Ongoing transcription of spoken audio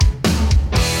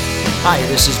Hi,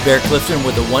 this is Bear Clifton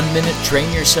with a 1-minute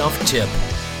Train Yourself tip.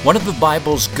 One of the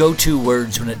Bible's go-to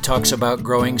words when it talks about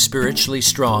growing spiritually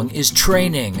strong is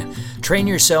training. Train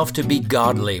yourself to be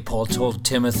godly, Paul told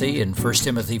Timothy in 1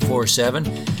 Timothy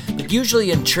 4:7. But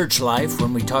usually in church life,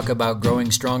 when we talk about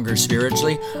growing stronger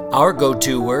spiritually, our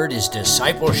go-to word is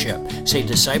discipleship. Say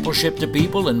discipleship to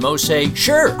people and most say,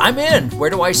 "Sure, I'm in. Where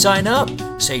do I sign up?"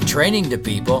 Say training to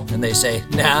people and they say,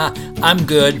 "Nah, I'm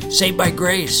good. Saved by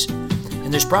grace."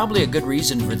 And there's probably a good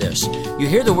reason for this. You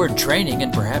hear the word training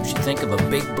and perhaps you think of a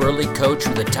big burly coach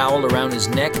with a towel around his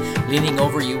neck, leaning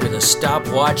over you with a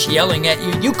stopwatch, yelling at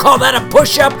you, "You call that a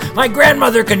push-up? My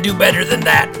grandmother can do better than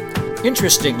that."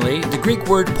 Interestingly, the Greek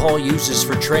word Paul uses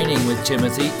for training with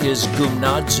Timothy is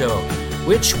gymnazo,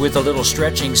 which with a little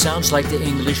stretching sounds like the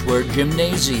English word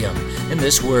gymnasium. And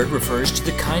this word refers to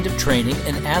the kind of training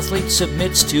an athlete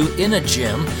submits to in a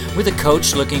gym with a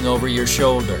coach looking over your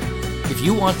shoulder. If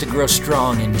you want to grow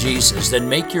strong in Jesus, then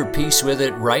make your peace with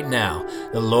it right now.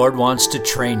 The Lord wants to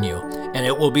train you, and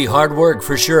it will be hard work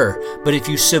for sure. But if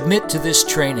you submit to this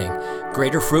training,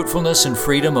 greater fruitfulness and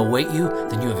freedom await you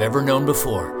than you have ever known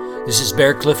before. This is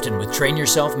Bear Clifton with Train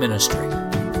Yourself Ministry.